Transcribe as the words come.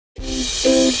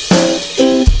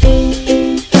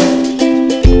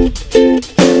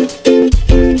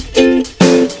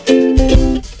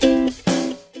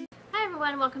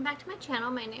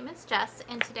channel. My name is Jess,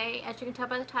 and today, as you can tell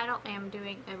by the title, I am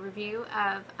doing a review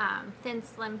of Thin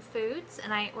Slim Foods,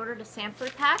 and I ordered a sampler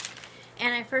pack.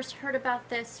 And I first heard about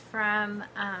this from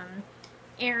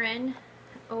Erin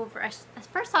over, I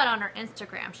first saw it on her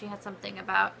Instagram. She had something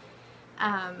about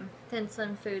Thin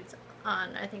Slim Foods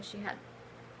on, I think she had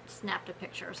snapped a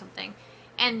picture or something.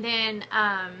 And then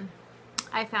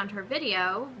I found her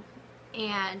video,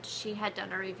 and she had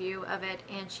done a review of it,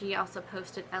 and she also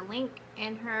posted a link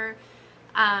in her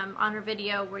on her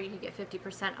video where you could get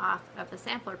 50% off of the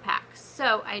sampler pack.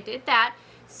 So I did that.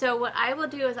 So what I will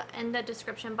do is in the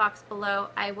description box below,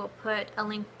 I will put a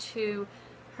link to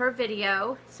her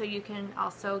video so you can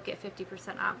also get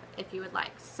 50% off if you would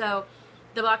like. So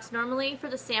the box normally for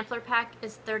the sampler pack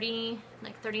is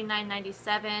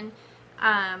 $39.97.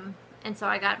 And so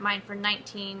I got mine for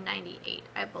 $19.98,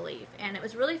 I believe. And it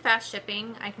was really fast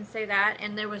shipping, I can say that.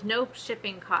 And there was no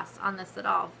shipping costs on this at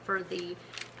all for the,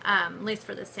 at least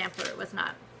for the sampler, it was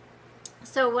not.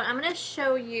 So what I'm going to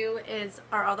show you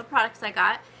are all the products I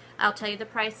got. I'll tell you the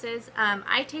prices.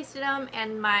 I tasted them,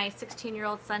 and my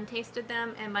 16-year-old son tasted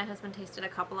them, and my husband tasted a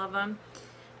couple of them.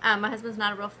 My husband's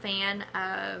not a real fan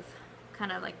of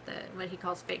kind of like what he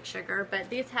calls fake sugar, but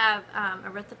these have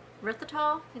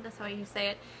erythritol, I think that's how you say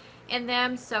it, in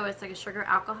them, so it's like a sugar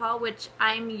alcohol, which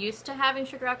I'm used to having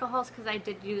sugar alcohols because I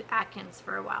did do Atkins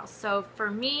for a while. So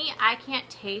for me, I can't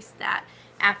taste that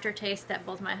aftertaste that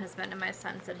both my husband and my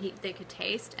son said they could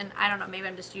taste, and I don't know, maybe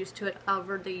I'm just used to it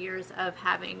over the years of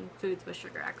having foods with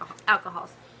sugar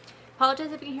alcohols.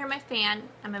 Apologize if you can hear my fan.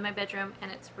 I'm in my bedroom and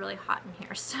it's really hot in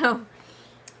here, so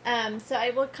so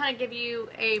I will kind of give you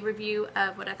a review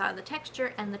of what I thought of the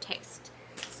texture and the taste.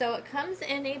 So it comes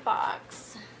in a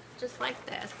box just like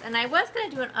this, and I was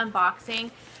going to do an unboxing,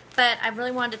 but I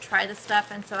really wanted to try this stuff,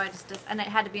 and so and it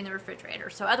had to be in the refrigerator.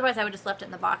 So otherwise I would just left it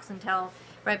in the box until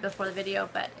right before the video,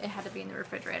 but it had to be in the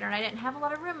refrigerator, and I didn't have a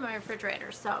lot of room in my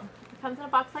refrigerator. So it comes in a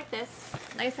box like this.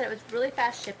 Like I said, it was really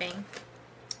fast shipping.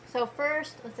 So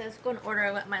first, let's go in order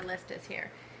of what my list is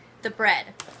here. The bread.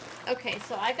 Okay,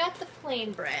 so I got the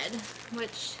plain bread,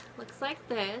 which looks like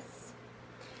this.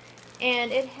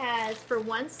 And it has, for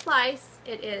one slice,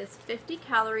 it is 50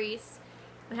 calories.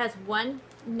 It has 1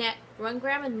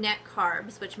 gram of net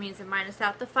carbs, which means it minus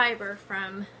out the fiber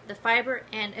from the fiber.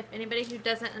 And if anybody who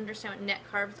doesn't understand what net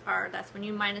carbs are, that's when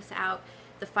you minus out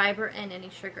the fiber and any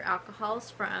sugar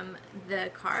alcohols from the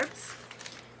carbs.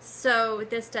 So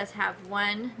this does have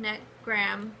 1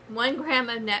 gram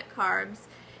of net carbs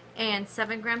and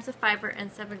 7 grams of fiber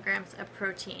and 7 grams of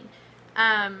protein.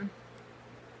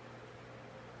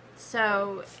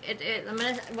 So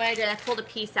what I did, I pulled a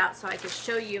piece out so I could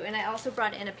show you, and I also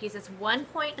brought in a piece. It's 1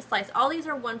 point a slice. All these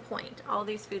are 1 point. All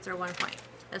these foods are 1 point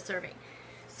a serving.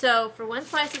 So for one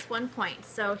slice, it's 1 point.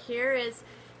 So here's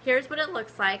what it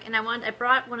looks like. And I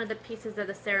brought one of the pieces of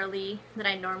the Sara Lee that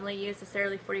I normally use, the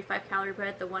Sara Lee 45 calorie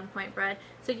bread, the 1 point bread,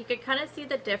 so you could kind of see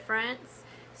the difference.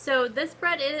 So this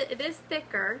bread it is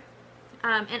thicker,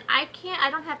 and I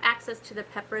don't have access to the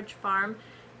Pepperidge Farm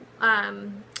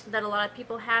that a lot of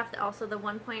people have, also the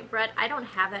 1 point bread. I don't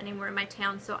have that anymore in my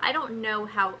town, so I don't know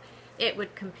how it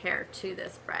would compare to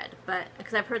this bread, but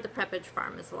because I've heard the Pepperidge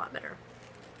Farm is a lot better.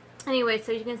 Anyway,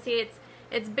 so you can see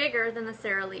it's bigger than the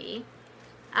Sara Lee,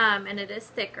 and it is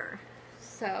thicker.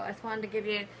 So I just wanted to give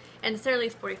you, and the Sara Lee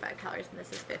is 45 calories and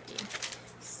this is 50.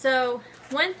 So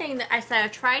one thing that I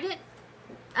tried it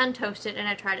untoasted and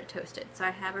I tried it toasted, so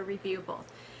I have a review of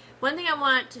both. One thing I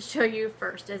want to show you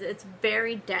first is it's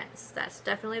very dense. That's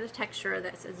definitely the texture of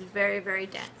this. It's very, very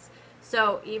dense.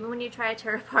 So even when you try to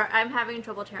tear it apart, I'm having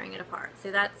trouble tearing it apart.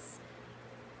 See, that's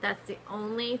the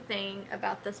only thing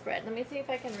about this bread. Let me see if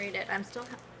I can read it. I'm still,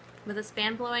 with this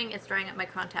fan blowing, it's drying up my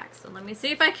contacts. So let me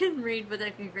see if I can read what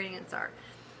the ingredients are.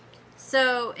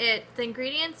 So the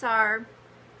ingredients are,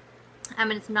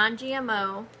 it's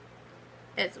non-GMO.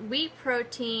 It's wheat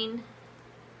protein,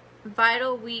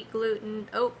 vital wheat gluten,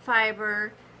 oat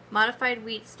fiber, modified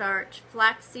wheat starch,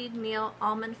 flaxseed meal,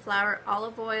 almond flour,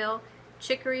 olive oil,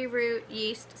 chicory root,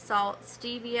 yeast, salt,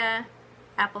 stevia,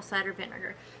 apple cider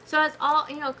vinegar. So it's all,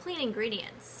 clean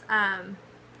ingredients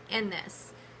in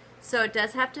this. So it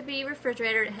does have to be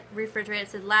refrigerated. It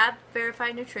says lab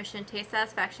verified nutrition, taste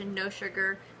satisfaction, no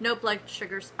sugar, no blood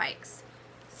sugar spikes.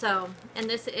 So, and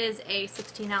this is a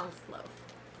 16-ounce loaf.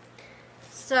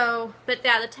 So, but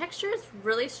yeah, the texture is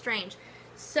really strange.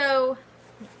 So,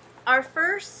 our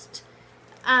first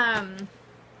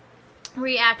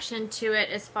reaction to it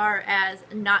as far as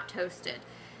not toasted,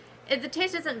 the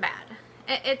taste isn't bad.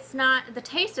 The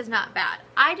taste is not bad.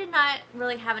 I did not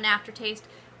really have an aftertaste.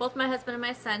 Both my husband and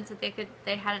my son said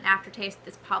they had an aftertaste.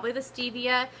 It's probably the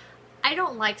stevia. I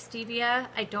don't like stevia.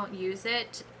 I don't use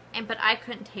it, but I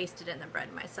couldn't taste it in the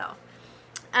bread myself.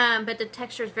 But the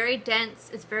texture is very dense.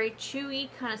 It's very chewy,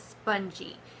 kind of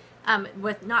spongy,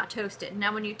 with not toasted.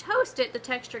 Now, when you toast it, the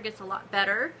texture gets a lot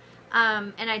better.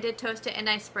 And I did toast it, and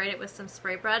I sprayed it with some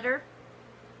spray butter.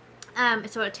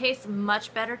 So it tastes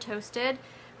much better toasted.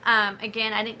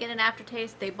 Again, I didn't get an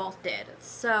aftertaste. They both did.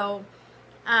 So,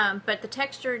 but the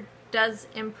texture does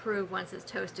improve once it's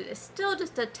toasted. It's still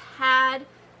just a tad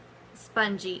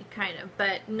spongy, kind of,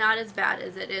 but not as bad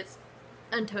as it is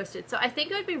untoasted. So I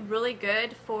think it would be really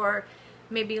good for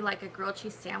maybe like a grilled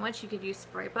cheese sandwich. You could use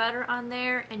spray butter on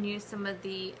there and use some of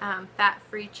the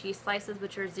fat-free cheese slices,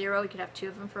 which are 0. You could have 2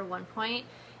 of them for 1 point.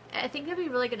 I think it'd be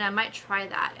really good. I might try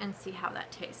that and see how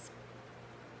that tastes.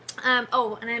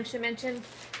 Oh, and I should mention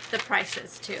the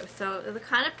prices too. So they're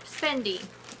kind of spendy.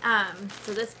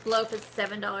 So this loaf is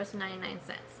 $7.99.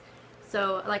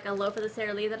 So like a loaf of the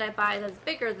Sara Lee that I buy that's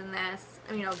bigger than this,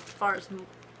 you know, as far as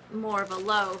more of a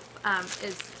loaf,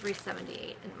 is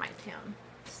 $3.78 in my town.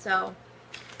 So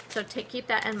keep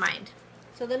that in mind.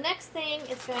 So the next thing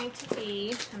is going to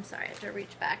be, I'm sorry, I have to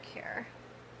reach back here.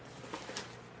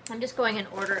 I'm just going in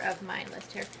order of my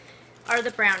list here, are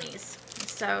the brownies.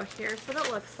 So here's what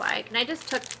it looks like. And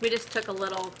we just took a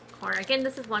little corner. Again,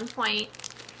 this is 1 point.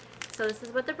 So this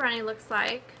is what the brownie looks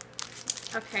like.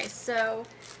 Okay, so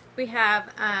we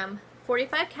have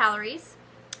 45 calories,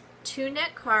 2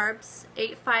 net carbs,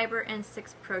 8 fiber, and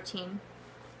 6 protein.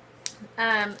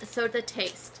 So the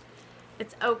taste,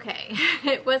 it's okay.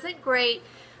 It wasn't great.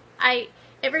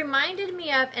 It reminded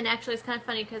me of, and actually it's kind of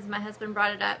funny because my husband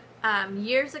brought it up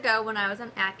years ago when I was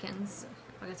on Atkins.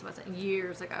 I guess it wasn't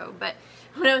years ago, but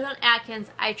when I was on Atkins,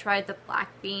 I tried the black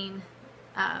bean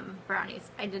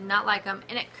brownies. I did not like them,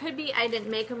 and it could be I didn't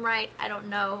make them right. I don't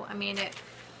know. I mean,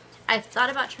 I've thought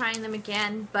about trying them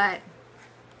again, but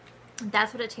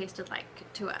that's what it tasted like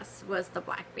to us, was the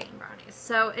black bean brownies.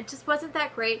 So it just wasn't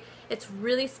that great. It's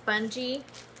really spongy.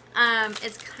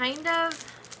 It's kind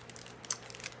of,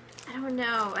 I don't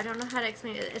know how to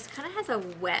explain it. It kind of has a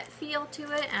wet feel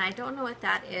to it, and I don't know what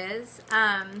that is.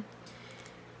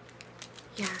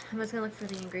 Yeah, I'm just gonna look for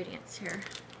the ingredients here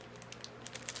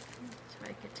so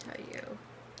I could tell you.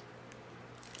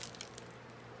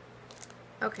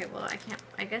 Okay, well,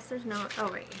 I guess there's no,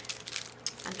 oh wait,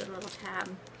 under the little tab.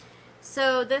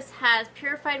 So this has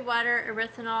purified water,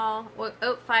 erythritol,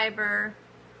 oat fiber,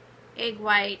 egg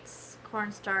whites,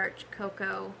 cornstarch,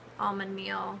 cocoa, almond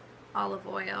meal, olive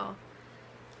oil.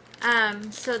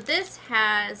 So this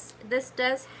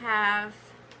does have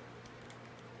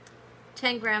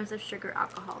 10 grams of sugar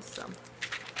alcohol. So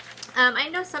I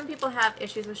know some people have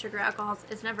issues with sugar alcohols.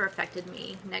 It's never affected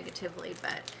me negatively,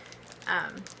 but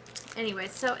anyway,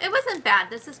 so it wasn't bad.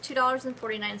 This is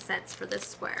 $2.49 for this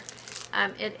square.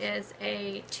 It is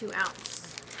a 2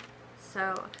 ounce.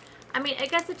 So, I mean, I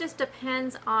guess it just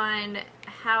depends on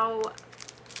how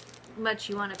much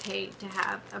you want to pay to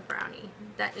have a brownie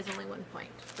that is only 1 point.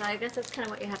 So I guess that's kind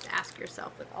of what you have to ask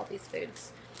yourself with all these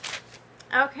foods.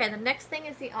 Okay, the next thing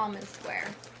is the almond square.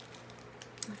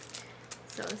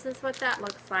 So this is what that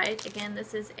looks like. Again,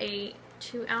 this is a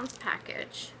 2 ounce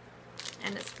package,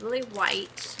 and it's really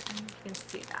white. You can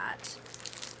see that.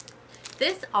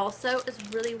 This also is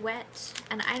really wet,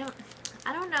 and I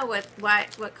don't know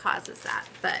what causes that,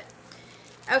 but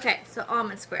okay. So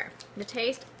almond square. The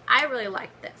taste, I really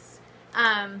like this.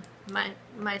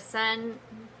 My son,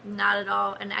 not at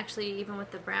all, and actually even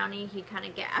with the brownie, he kind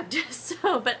of gagged.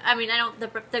 So, but I mean,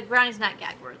 the brownie's not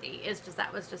gag worthy. It's just,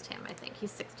 that was just him, I think.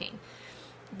 He's 16.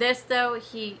 This though,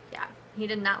 he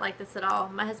did not like this at all.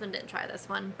 My husband didn't try this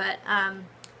one, but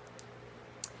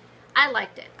I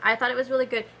liked it. I thought it was really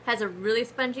good. Has a really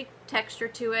spongy texture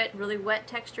to it, really wet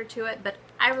texture to it, but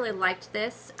I really liked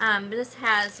this. This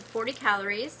has 40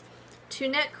 calories, 2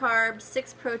 net carbs,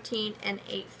 6 protein, and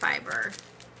 8 fiber.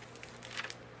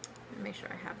 Let me make sure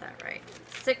I have that right.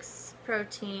 6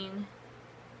 protein,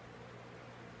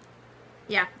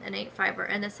 yeah, and 8 fiber,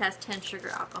 and this has 10 sugar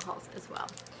alcohols as well.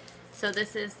 So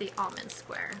this is the almond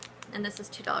square, and this is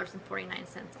 $2.49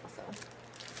 also.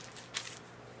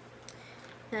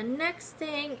 The next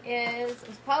thing is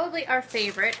probably our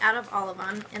favorite out of all of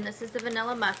them, and this is the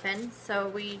vanilla muffin. So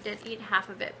we did eat half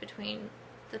of it between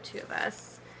the two of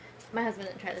us. My husband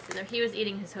didn't try this either. He was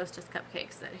eating his Hostess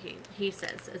cupcakes that he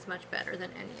says is much better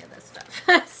than any of this stuff.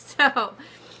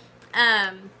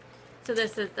 So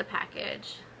this is the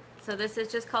package. So this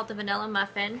is just called the vanilla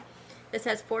muffin. This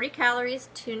has 40 calories,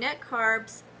 2 net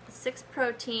carbs, 6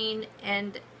 protein,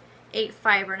 and 8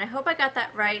 fiber. And I hope I got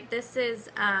that right. This is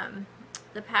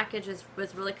the package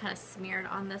was really kind of smeared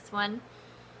on this one.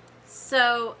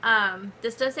 So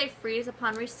this does say freeze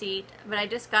upon receipt, but I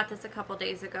just got this a couple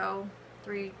days ago.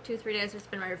 3 days it's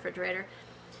been in my refrigerator.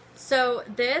 So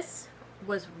this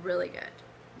was really good.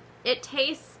 It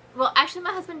tastes, well, actually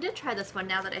my husband did try this one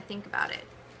now that I think about it,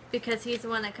 because he's the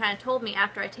one that kind of told me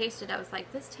after I tasted. I was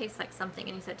like, this tastes like something,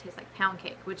 and he said it tastes like pound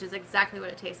cake, which is exactly what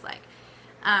it tastes like.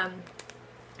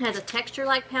 It has a texture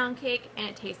like pound cake, and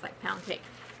it tastes like pound cake.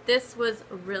 This was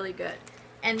really good.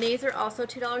 And these are also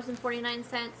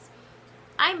 $2.49.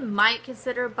 I might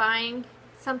consider buying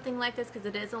something like this because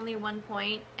it is only 1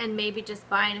 point, and maybe just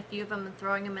buying a few of them and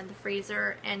throwing them in the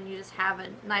freezer, and you just have a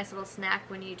nice little snack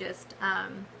when you just,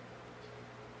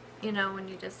 you know, when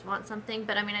you just want something.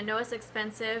 But I mean, I know it's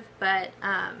expensive, but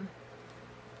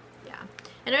yeah.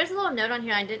 And there's a little note on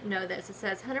here, I didn't know this. It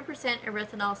says 100%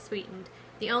 erythritol sweetened,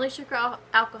 the only sugar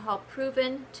alcohol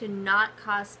proven to not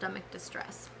cause stomach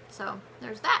distress. So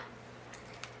there's that.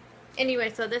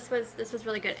 Anyway, so this was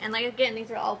really good. And like, again,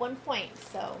 these are all 1 point,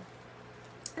 so.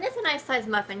 And it's a nice size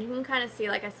muffin. You can kind of see,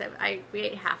 like I said, we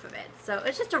ate half of it. So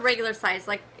it's just a regular size,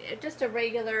 like just a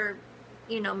regular,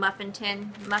 you know, muffin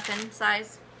tin, muffin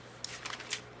size.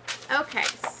 Okay,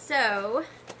 so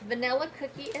vanilla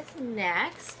cookie is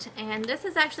next. And this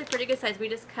is actually pretty good size. We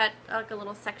just cut like a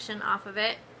little section off of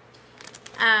it.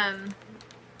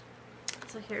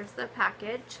 So here's the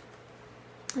package.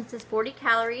 It says 40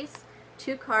 calories,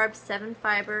 2 carbs, 7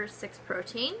 fiber, 6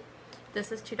 protein.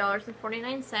 This is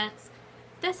 $2.49.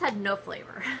 This had no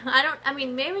flavor. I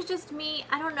mean, maybe it was just me.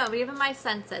 I don't know. But even my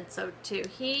son said so too.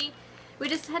 We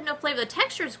just had no flavor. The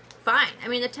texture is fine. I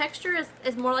mean, the texture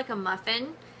is more like a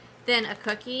muffin than a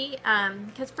cookie.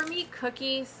 Because for me,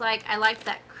 cookies, like, I like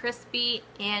that crispy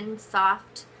and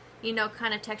soft, you know,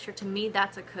 kind of texture. To me,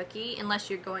 that's a cookie, unless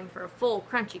you're going for a full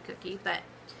crunchy cookie. But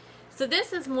so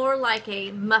this is more like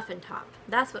a muffin top.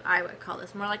 That's what I would call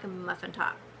this. More like a muffin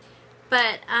top.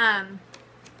 But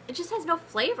it just has no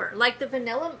flavor. Like the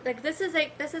vanilla, like this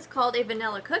is called a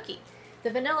vanilla cookie. The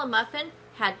vanilla muffin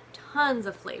had tons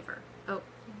of flavor. Oh,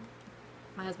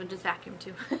 my husband just vacuumed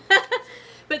too.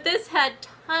 But this had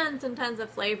tons and tons of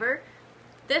flavor.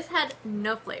 This had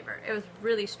no flavor. It was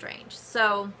really strange.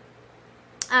 So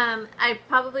I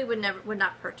probably would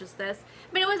not purchase this.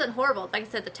 I mean, it wasn't horrible. Like I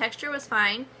said, the texture was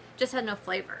fine. Just had no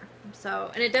flavor.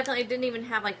 So, and it definitely didn't even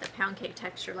have like the pound cake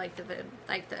texture like the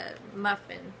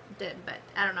muffin did. But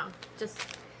I don't know, just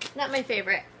not my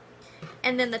favorite.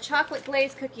 And then the chocolate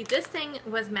glazed cookie. This thing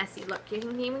was messy. Look, you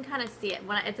can even kind of see it.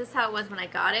 This is how it was when I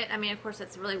got it. I mean, of course,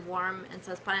 it's really warm, and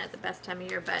so it's probably not the best time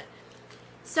of year. But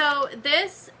so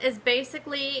this is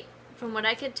basically, from what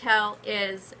I could tell,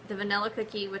 is the vanilla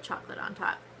cookie with chocolate on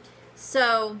top.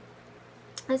 So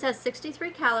this has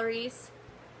 63 calories.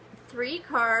 3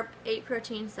 carb, 8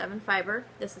 protein, 7 fiber.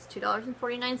 This is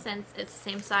 $2.49. It's the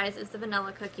same size as the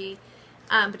vanilla cookie,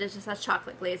 but it just has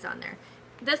chocolate glaze on there.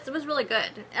 This was really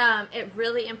good. It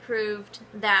really improved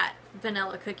that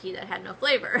vanilla cookie that had no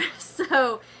flavor.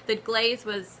 So the glaze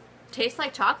tastes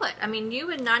like chocolate. I mean, you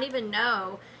would not even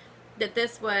know that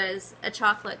this was a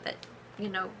chocolate that, you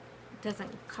know,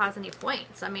 doesn't cause any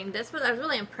points. I mean, I was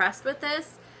really impressed with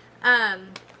this.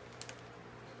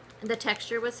 The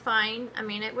texture was fine. I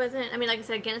mean, it wasn't, I mean, like I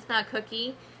said, again, it's not a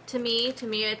cookie. To me,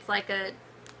 it's like a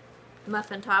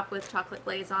muffin top with chocolate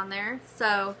glaze on there.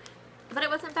 So, but it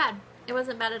wasn't bad. It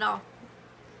wasn't bad at all.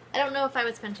 I don't know if I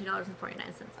would spend $2.49 on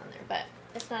there, but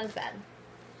it's not as bad.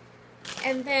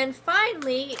 And then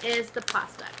finally is the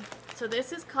pasta. So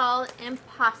this is called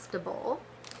Impostable,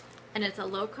 and it's a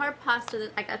low-carb pasta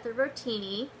that I got the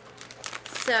rotini.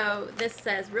 So this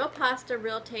says real pasta,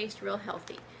 real taste, real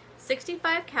healthy.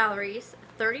 65 calories,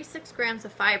 36 grams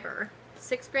of fiber,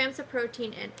 6 grams of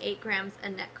protein, and 8 grams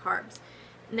of net carbs.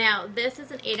 Now, this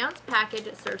is an 8-ounce package.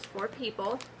 It serves 4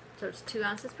 people, so it's 2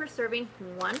 ounces per serving,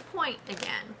 1 point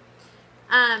again.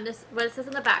 What it says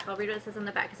in the back, I'll read what it says in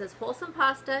the back. It says, wholesome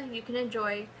pasta you can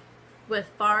enjoy with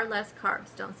far less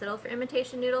carbs. Don't settle for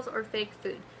imitation noodles or fake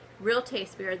food. Real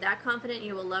taste. We are that confident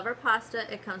you will love our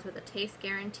pasta. It comes with a taste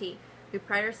guarantee. We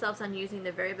pride ourselves on using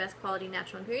the very best quality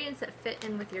natural ingredients that fit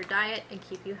in with your diet and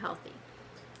keep you healthy.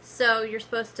 So you're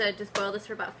supposed to just boil this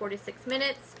for about 46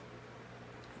 minutes.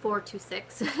 4 to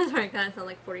 6. Sorry, I kind of sound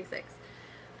like 46.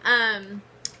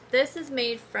 This is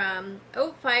made from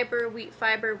oat fiber,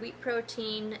 wheat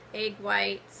protein, egg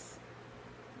whites,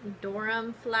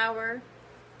 durum flour.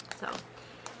 So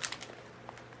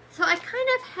I kind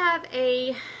of have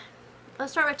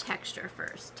let's start with texture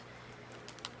first.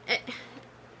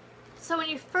 So when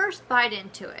you first bite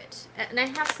into it, and I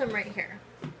have some right here,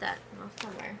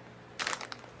 somewhere,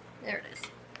 there it is.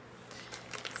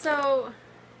 So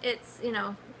it's, you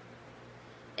know,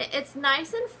 It's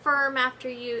nice and firm after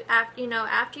you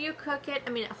cook it. I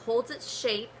mean, it holds its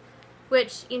shape,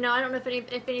 which, I don't know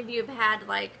if any of you have had,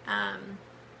 like,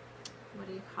 what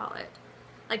do you call it?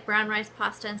 Like brown rice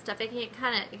pasta and stuff. It can get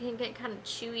kind of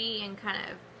chewy and kind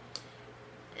of,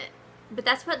 but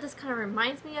that's what this kind of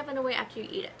reminds me of in a way after you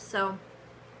eat it. So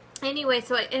anyway,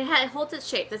 so it holds its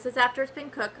shape. This is after it's been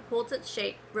cooked. It holds its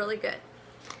shape really good.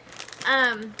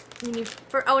 And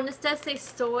this does say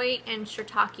soy and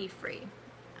shiitake free.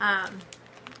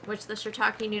 Which the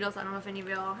shiitake noodles, I don't know if any of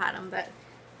you all had them, but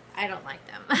I don't like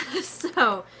them.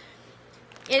 So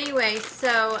anyway,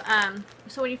 so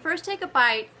when you first take a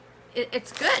bite,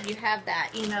 it's good. You have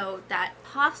that, that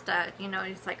pasta,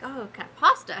 it's like, oh, kind of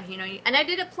pasta, and I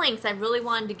did it plain because I really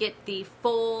wanted to get the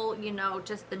full,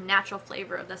 just the natural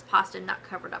flavor of this pasta, not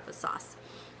covered up with sauce.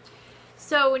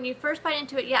 So when you first bite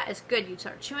into it, yeah, it's good. You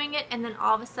start chewing it, and then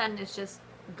all of a sudden it's just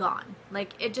gone.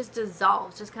 Like, it just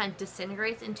dissolves, just kind of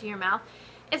disintegrates into your mouth.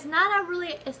 It's not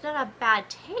a bad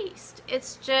taste.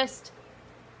 It's just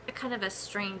a kind of a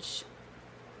strange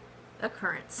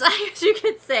occurrence, I guess you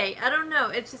could say. I don't know.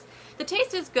 It's just, the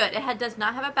taste is good. It does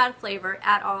not have a bad flavor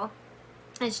at all.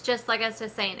 It's just, like I was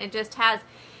just saying,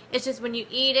 it's just when you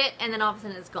eat it and then all of a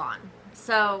sudden it's gone.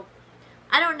 So,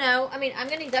 I don't know. I mean, I'm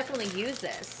going to definitely use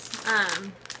this,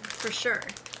 for sure.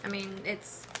 I mean,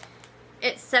 it's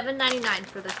 $7.99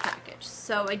 for this package.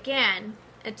 So, again,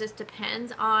 it just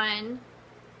depends on,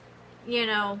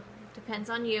 depends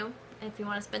on you if you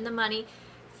want to spend the money.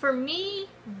 For me,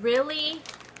 really,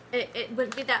 it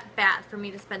wouldn't be that bad for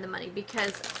me to spend the money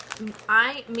because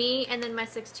me and then my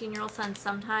 16-year-old son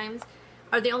sometimes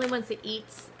are the only ones that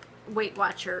eats Weight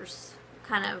Watchers,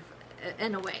 kind of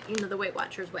in a way, the Weight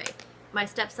Watchers way. My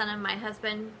stepson and my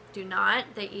husband do not.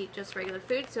 They eat just regular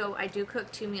food, so I do cook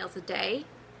 2 meals a day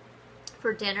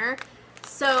for dinner.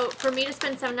 So for me to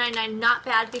spend $7.99, not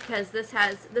bad, because this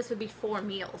would be 4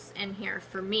 meals in here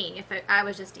for me if I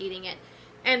was just eating it,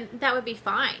 and that would be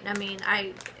fine. I mean,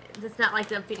 it's not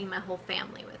like I'm feeding my whole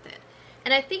family with it.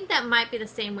 And I think that might be the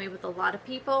same way with a lot of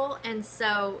people, and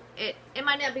so it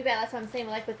might not be bad. That's what I'm saying,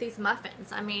 like with these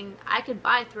muffins. I mean, I could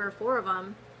buy 3 or 4 of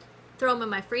them, throw them in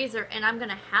my freezer, and I'm going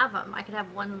to have them. I could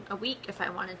have 1 a week if I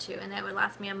wanted to, and that would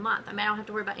last me a month. I mean, I don't have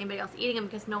to worry about anybody else eating them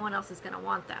because no one else is going to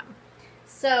want them.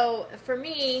 So for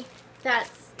me,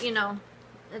 that's,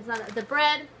 it's not the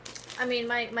bread. I mean,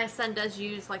 my son does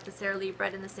use like the Sara Lee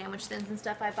bread and the sandwich thins and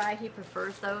stuff I buy. He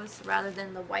prefers those rather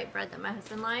than the white bread that my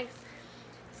husband likes.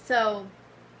 So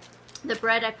the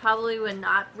bread I probably would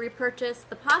not repurchase.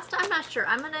 The pasta, I'm not sure.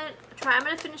 I'm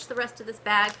gonna finish the rest of this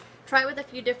bag, try it with a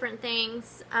few different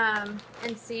things,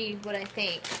 and see what I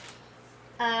think.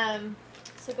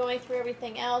 So going through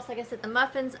everything else, like I said, the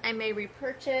muffins I may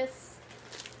repurchase.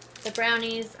 The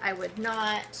brownies, I would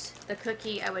not. The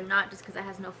cookie, I would not, just because it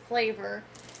has no flavor.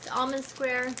 The almond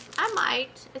square, I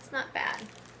might. It's not bad.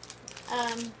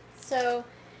 So,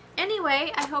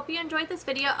 anyway, I hope you enjoyed this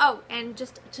video. Oh, and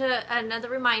just another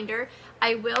reminder,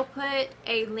 I will put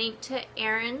a link to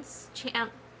Erin's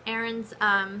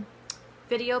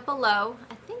video below.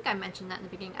 I think I mentioned that in the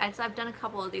beginning. I've done a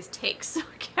couple of these takes, so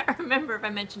I can't remember if I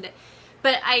mentioned it.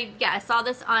 But I saw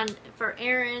this for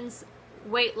Erin's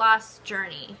weight loss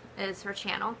journey is her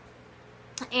channel,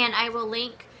 and I will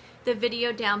link the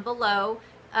video down below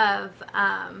of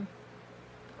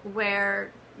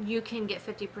where you can get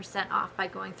 50% off by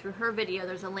going through her video.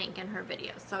 There's a link in her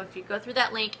video, so if you go through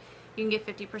that link, you can get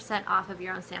 50% off of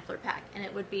your own sampler pack, and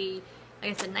it would be,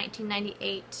 like I said,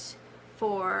 $19.98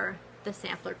 for the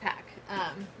sampler pack.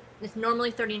 It's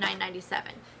normally $39.97.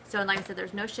 So like I said,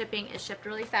 there's no shipping. It's shipped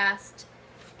really fast,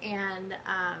 and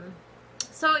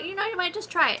so, you might just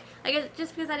try it. I guess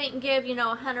just because I didn't give,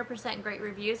 100% great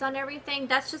reviews on everything,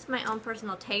 that's just my own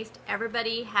personal taste.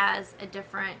 Everybody has a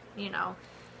different,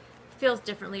 feels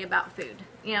differently about food.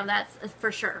 That's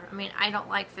for sure. I mean, I don't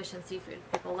like fish and seafood.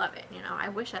 People love it. I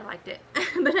wish I liked it,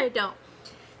 but I don't.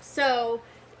 So,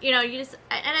 you just,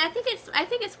 and I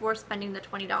think it's worth spending the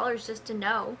 $20 just to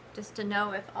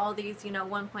know if all these,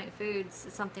 1-point foods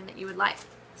is something that you would like.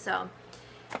 So,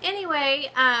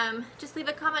 anyway, just leave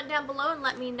a comment down below and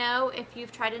let me know if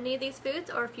you've tried any of these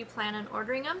foods or if you plan on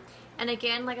ordering them. And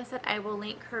again, like I said, I will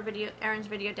link Erin's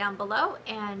video down below,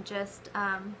 and just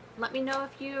let me know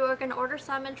if you are going to order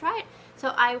some and try it.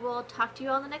 So I will talk to you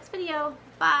all in the next video.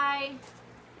 Bye!